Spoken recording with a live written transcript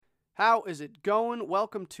How is it going?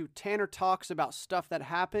 Welcome to Tanner Talks about stuff that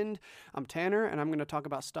happened. I'm Tanner, and I'm going to talk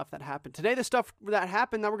about stuff that happened. Today, the stuff that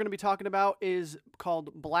happened that we're going to be talking about is called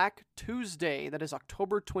Black Tuesday. That is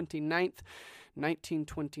October 29th,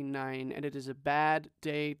 1929, and it is a bad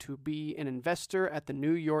day to be an investor at the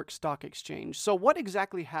New York Stock Exchange. So what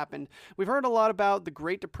exactly happened? We've heard a lot about the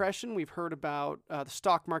Great Depression. We've heard about the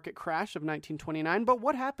stock market crash of 1929, but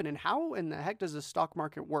what happened and how in the heck does the stock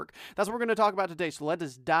market work? That's what we're going to talk about today, so let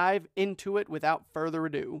us dive into it without further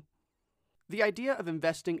ado. The idea of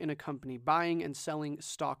investing in a company, buying and selling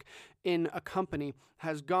stock in a company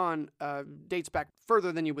dates back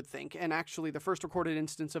further than you would think. And actually, the first recorded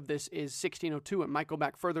instance of this is 1602. It might go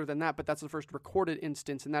back further than that, but that's the first recorded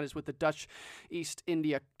instance, and that is with the Dutch East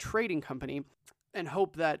India Trading Company, and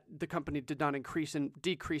hope that the company did not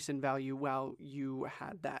decrease in value while you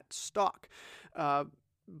had that stock.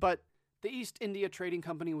 But the East India Trading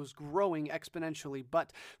Company was growing exponentially,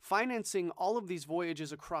 but financing all of these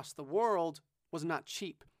voyages across the world was not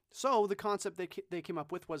cheap. So the concept they came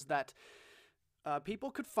up with was that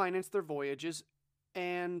people could finance their voyages,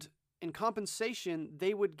 and in compensation,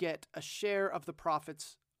 they would get a share of the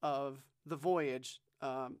profits of the voyage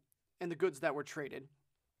and the goods that were traded.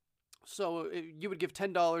 So you would give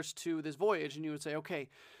 $10 to this voyage, and you would say, okay,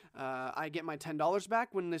 I get my $10 back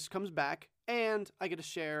when this comes back, and I get a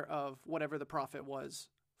share of whatever the profit was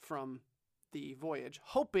from the voyage,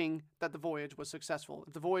 hoping that the voyage was successful.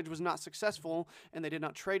 If the voyage was not successful and they did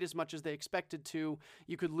not trade as much as they expected to,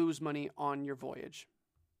 you could lose money on your voyage.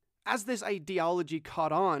 As this ideology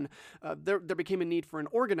caught on, there became a need for an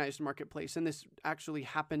organized marketplace, and this actually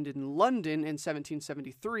happened in London in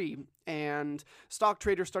 1773, and stock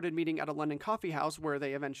traders started meeting at a London coffee house, where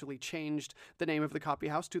they eventually changed the name of the coffee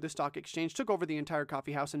house to the Stock Exchange, took over the entire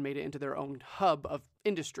coffee house, and made it into their own hub of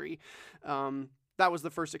industry. That was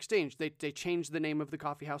the first exchange. They changed the name of the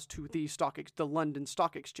coffee house to the London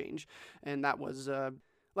Stock Exchange, and that was...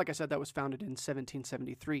 Like I said, that was founded in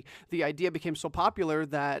 1773. The idea became so popular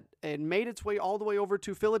that it made its way all the way over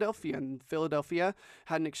to Philadelphia, and Philadelphia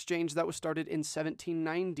had an exchange that was started in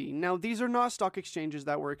 1790. Now, these are not stock exchanges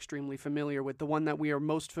that we're extremely familiar with. The one that we are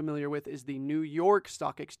most familiar with is the New York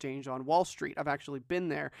Stock Exchange on Wall Street. I've actually been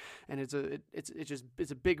there, and it's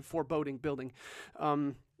a big foreboding building.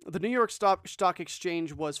 The New York Stock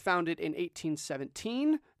Exchange was founded in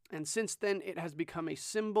 1817. And since then, it has become a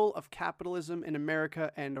symbol of capitalism in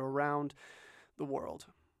America and around the world.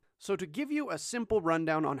 So to give you a simple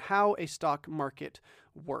rundown on how a stock market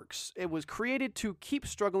works, it was created to keep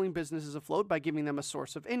struggling businesses afloat by giving them a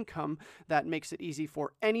source of income that makes it easy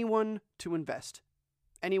for anyone to invest.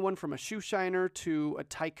 Anyone from a shoe shiner to a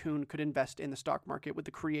tycoon could invest in the stock market with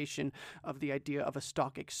the creation of the idea of a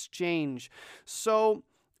stock exchange. So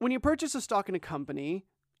when you purchase a stock in a company,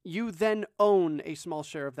 you then own a small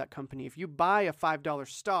share of that company. If you buy a $5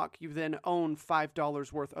 stock, you then own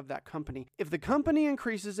 $5 worth of that company. If the company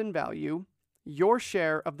increases in value, your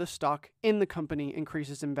share of the stock in the company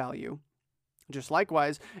increases in value. Just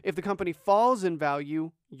likewise, if the company falls in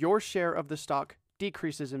value, your share of the stock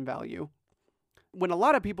decreases in value. When a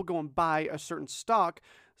lot of people go and buy a certain stock,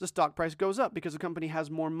 the stock price goes up because the company has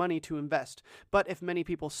more money to invest. But if many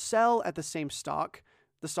people sell at the same stock,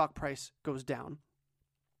 the stock price goes down.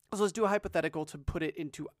 So let's do a hypothetical to put it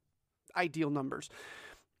into ideal numbers.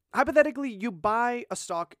 Hypothetically, you buy a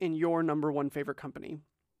stock in your number one favorite company.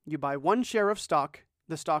 You buy one share of stock.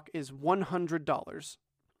 The stock is $100.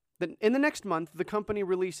 Then in the next month, the company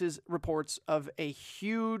releases reports of a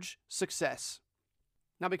huge success.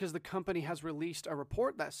 Now, because the company has released a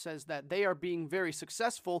report that says that they are being very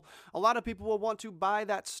successful, a lot of people will want to buy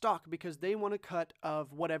that stock because they want a cut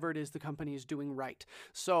of whatever it is the company is doing right.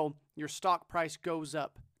 So your stock price goes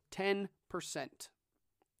up 10%.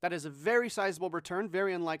 That is a very sizable return,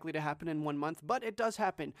 very unlikely to happen in 1 month, but it does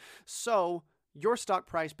happen. So your stock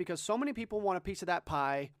price, because so many people want a piece of that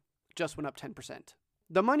pie, just went up 10%.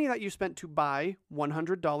 The money that you spent to buy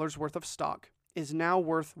 $100 worth of stock is now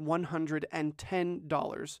worth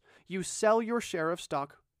 $110. You sell your share of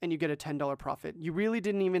stock and you get a $10 profit. You really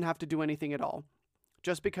didn't even have to do anything at all.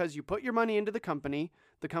 Just because you put your money into the company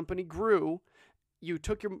grew. You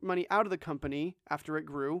took your money out of the company after it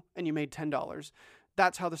grew, and you made $10.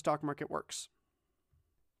 That's how the stock market works.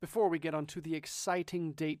 Before we get onto the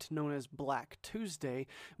exciting date known as Black Tuesday,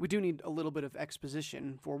 we do need a little bit of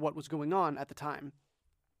exposition for what was going on at the time.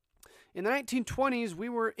 In the 1920s, we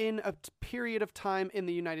were in a period of time in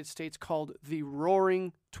the United States called the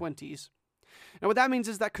Roaring Twenties. Now, what that means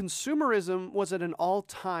is that consumerism was at an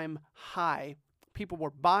all-time high. People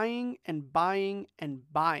were buying and buying and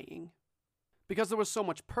buying. Because there was so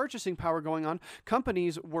much purchasing power going on,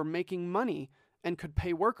 companies were making money and could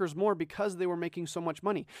pay workers more because they were making so much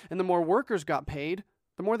money. And the more workers got paid,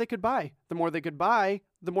 the more they could buy. The more they could buy,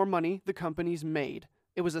 the more money the companies made.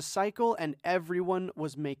 It was a cycle, and everyone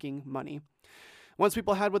was making money. Once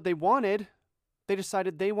people had what they wanted, they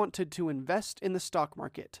decided they wanted to invest in the stock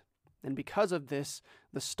market. And because of this,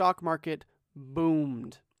 the stock market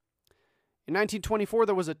boomed. In 1924,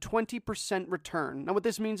 there was a 20% return. Now, what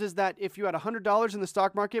this means is that if you had $100 in the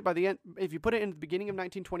stock market, by the end, if you put it in the beginning of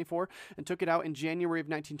 1924 and took it out in January of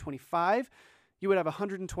 1925, you would have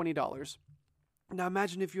 $120. Now,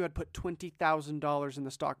 imagine if you had put $20,000 in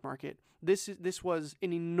the stock market. This was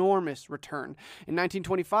an enormous return. In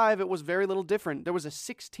 1925, it was very little different. There was a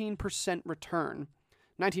 16% return.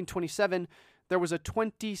 1927, there was a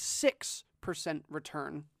 26%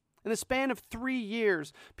 return. In the span of 3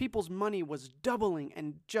 years, people's money was doubling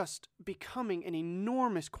and just becoming an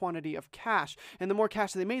enormous quantity of cash. And the more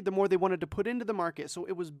cash they made, the more they wanted to put into the market. So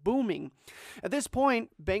it was booming. At this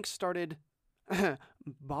point, banks started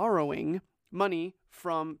borrowing money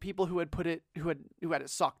from people who had it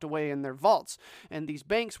socked away in their vaults. And these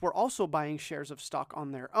banks were also buying shares of stock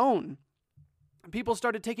on their own. People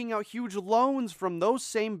started taking out huge loans from those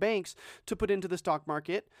same banks to put into the stock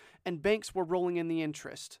market, and banks were rolling in the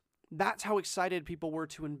interest. That's how excited people were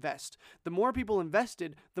to invest. The more people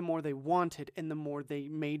invested, the more they wanted, and the more they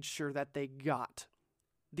made sure that they got.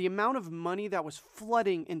 The amount of money that was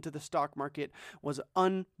flooding into the stock market was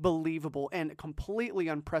unbelievable and completely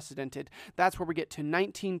unprecedented. That's where we get to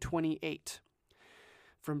 1928.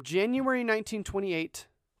 From January 1928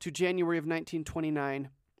 to January of 1929,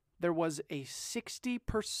 there was a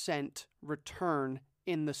 60% return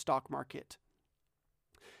in the stock market.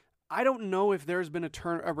 I don't know if there's been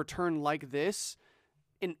a return like this,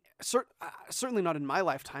 certainly not in my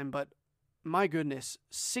lifetime, but my goodness,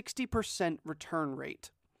 60% return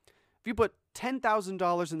rate. If you put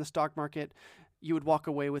 $10,000 in the stock market, you would walk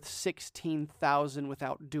away with $16,000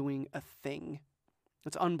 without doing a thing.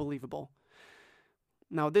 That's unbelievable.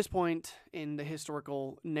 Now, at this point in the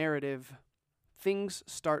historical narrative, things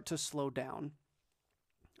start to slow down.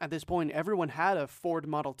 At this point, everyone had a Ford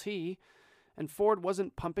Model T, and Ford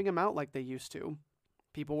wasn't pumping them out like they used to.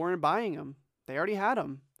 People weren't buying them. They already had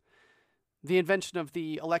them. The invention of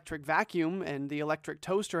the electric vacuum and the electric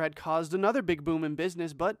toaster had caused another big boom in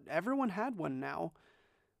business, but everyone had one now.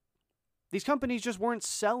 These companies just weren't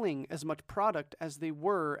selling as much product as they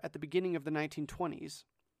were at the beginning of the 1920s.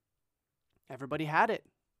 Everybody had it.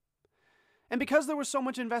 And because there was so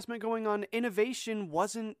much investment going on, innovation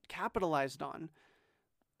wasn't capitalized on.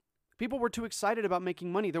 People were too excited about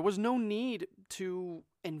making money. There was no need to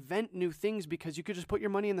invent new things because you could just put your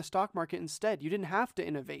money in the stock market instead. You didn't have to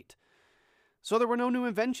innovate. So there were no new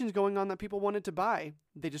inventions going on that people wanted to buy.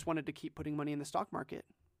 They just wanted to keep putting money in the stock market.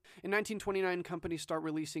 In 1929, companies start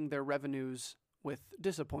releasing their revenues with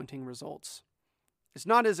disappointing results. It's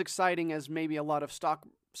not as exciting as maybe a lot of stock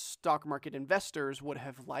market investors would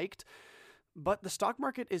have liked, but the stock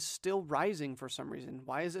market is still rising for some reason.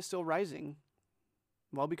 Why is it still rising?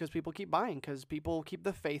 Well, because people keep buying, because people keep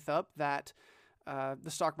the faith up that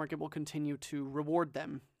the stock market will continue to reward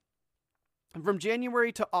them. And from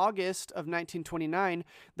January to August of 1929,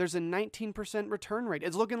 there's a 19% return rate.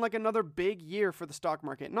 It's looking like another big year for the stock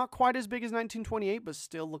market. Not quite as big as 1928, but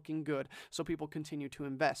still looking good. So people continue to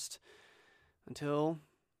invest until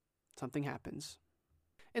something happens.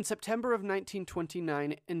 In September of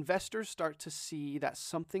 1929, investors start to see that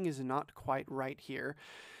something is not quite right here.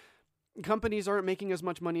 Companies aren't making as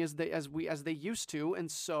much money as they used to,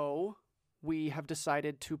 and so we have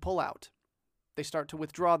decided to pull out. They start to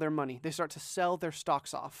withdraw their money. They start to sell their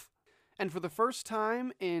stocks off. And for the first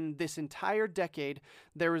time in this entire decade,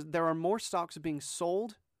 there are more stocks being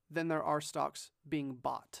sold than there are stocks being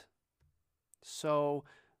bought. So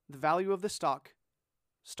the value of the stock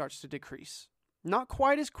starts to decrease. Not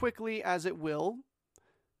quite as quickly as it will,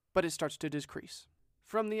 but it starts to decrease.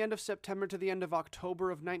 From the end of September to the end of October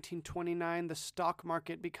of 1929, the stock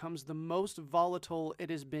market becomes the most volatile it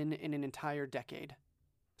has been in an entire decade.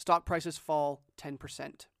 Stock prices fall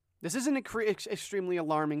 10%. This isn't extremely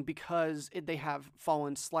alarming because they have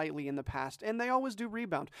fallen slightly in the past, and they always do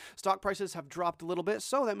rebound. Stock prices have dropped a little bit,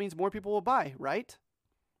 so that means more people will buy, right?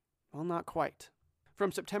 Well, not quite.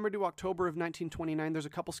 From September to October of 1929, there's a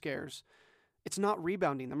couple scares. It's not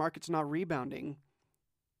rebounding. The market's not rebounding.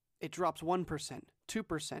 It drops 1%,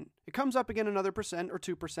 2%. It comes up again another percent or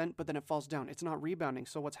 2%, but then it falls down. It's not rebounding.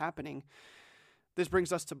 So what's happening? This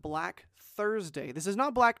brings us to Black Thursday. This is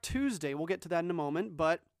not Black Tuesday. We'll get to that in a moment,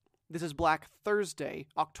 but this is Black Thursday,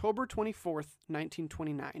 October 24th,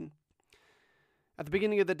 1929. At the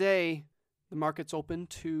beginning of the day, the market's open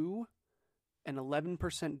to an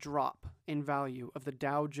 11% drop in value of the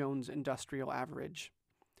Dow Jones Industrial Average.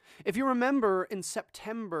 If you remember, in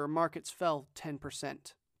September, markets fell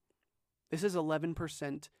 10%. This is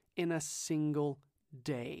 11% in a single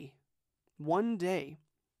day. One day.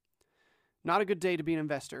 Not a good day to be an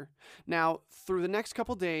investor. Now, through the next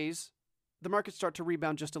couple days, the markets start to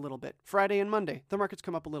rebound just a little bit. Friday and Monday, the markets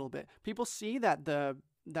come up a little bit. People see that the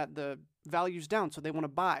value's down, so they want to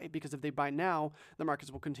buy, because if they buy now, the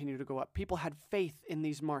markets will continue to go up. People had faith in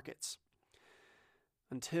these markets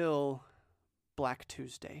until Black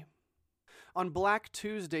Tuesday. On Black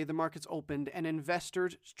Tuesday, the markets opened and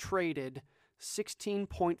investors traded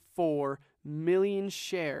 16.4 million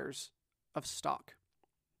shares of stock.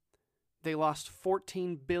 They lost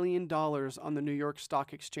 $14 billion on the New York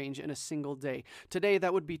Stock Exchange in a single day. Today,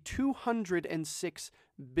 that would be $206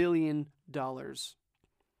 billion.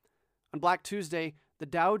 On Black Tuesday, the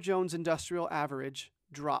Dow Jones Industrial Average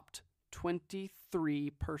dropped 23%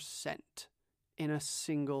 in a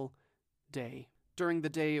single day. During the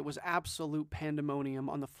day, it was absolute pandemonium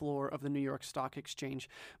on the floor of the New York Stock Exchange.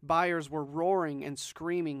 Buyers were roaring and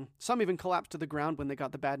screaming. Some even collapsed to the ground when they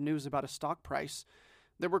got the bad news about a stock price.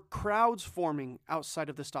 There were crowds forming outside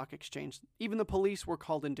of the stock exchange. Even the police were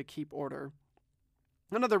called in to keep order.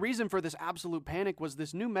 Another reason for this absolute panic was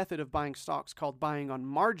this new method of buying stocks called buying on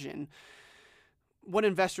margin. What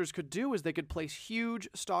investors could do is they could place huge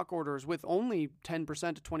stock orders with only 10%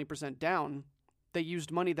 to 20% down. They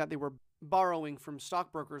used money that they were borrowing from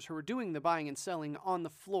stockbrokers who were doing the buying and selling on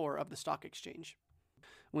the floor of the stock exchange.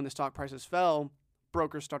 When the stock prices fell,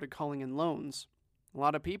 brokers started calling in loans. A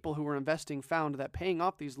lot of people who were investing found that paying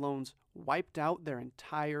off these loans wiped out their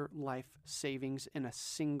entire life savings in a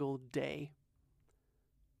single day.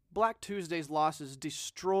 Black Tuesday's losses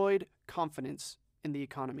destroyed confidence in the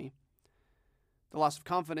economy. The loss of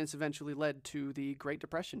confidence eventually led to the Great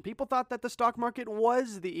Depression. People thought that the stock market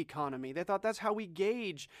was the economy. They thought that's how we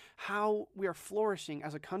gauge how we are flourishing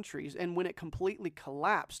as a country. And when it completely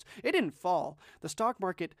collapsed, it didn't fall. The stock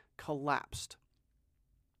market collapsed.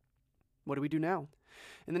 What do we do now?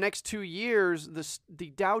 In the next 2 years, the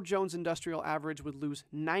Dow Jones Industrial Average would lose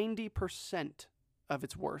 90% of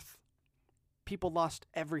its worth. People lost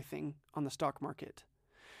everything on the stock market.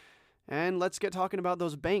 And let's get talking about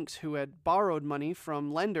those banks who had borrowed money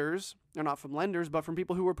from lenders, or not from lenders, but from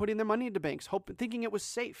people who were putting their money into banks, thinking it was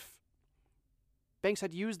safe. Banks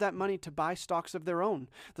had used that money to buy stocks of their own.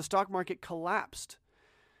 The stock market collapsed.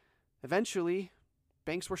 Eventually,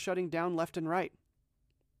 banks were shutting down left and right.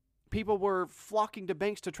 People were flocking to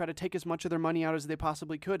banks to try to take as much of their money out as they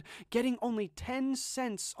possibly could, getting only 10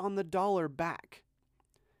 cents on the dollar back.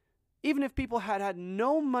 Even if people had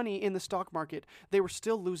no money in the stock market, they were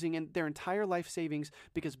still losing their entire life savings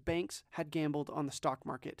because banks had gambled on the stock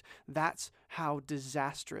market. That's how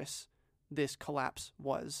disastrous this collapse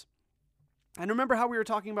was. And remember how we were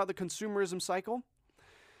talking about the consumerism cycle?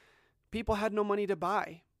 People had no money to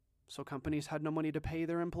buy, so companies had no money to pay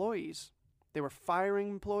their employees. They were firing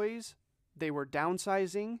employees, they were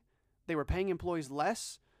downsizing, they were paying employees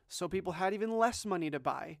less, so people had even less money to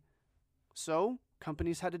buy. So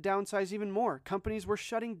companies had to downsize even more. Companies were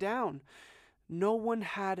shutting down. No one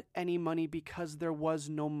had any money because there was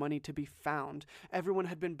no money to be found. Everyone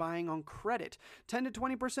had been buying on credit. 10 to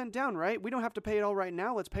 20% down, right? We don't have to pay it all right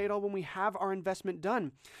now. Let's pay it all when we have our investment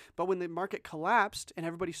done. But when the market collapsed and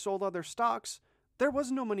everybody sold all their stocks, there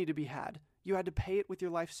was no money to be had. You had to pay it with your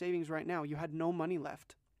life savings right now. You had no money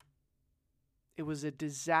left. It was a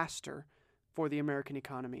disaster for the American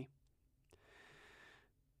economy.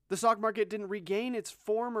 The stock market didn't regain its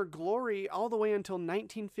former glory all the way until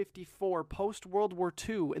 1954, post-World War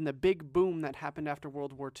II, and the big boom that happened after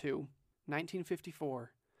World War II.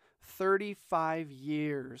 1954, 35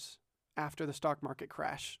 years after the stock market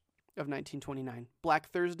crash of 1929. Black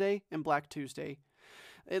Thursday and Black Tuesday.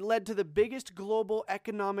 It led to the biggest global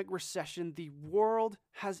economic recession the world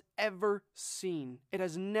has ever seen. It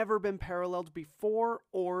has never been paralleled before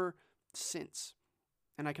or since.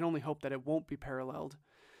 And I can only hope that it won't be paralleled.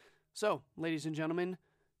 So, ladies and gentlemen,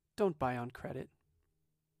 don't buy on credit.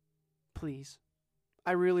 Please.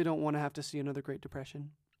 I really don't want to have to see another Great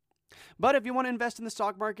Depression. But if you want to invest in the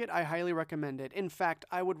stock market, I highly recommend it. In fact,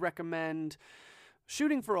 I would recommend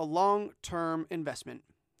shooting for a long-term investment.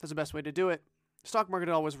 That's the best way to do it. Stock market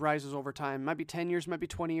always rises over time. Might be 10 years, might be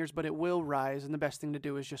 20 years, but it will rise. And the best thing to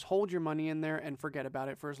do is just hold your money in there and forget about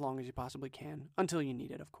it for as long as you possibly can. Until you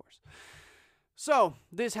need it, of course. So,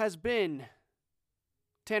 this has been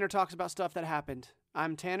Tanner Talks About Stuff That Happened.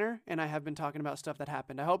 I'm Tanner, and I have been talking about stuff that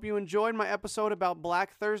happened. I hope you enjoyed my episode about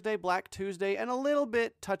Black Thursday, Black Tuesday, and a little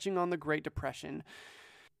bit touching on the Great Depression.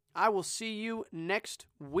 I will see you next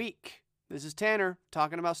week. This is Tanner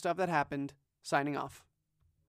talking about stuff that happened, signing off.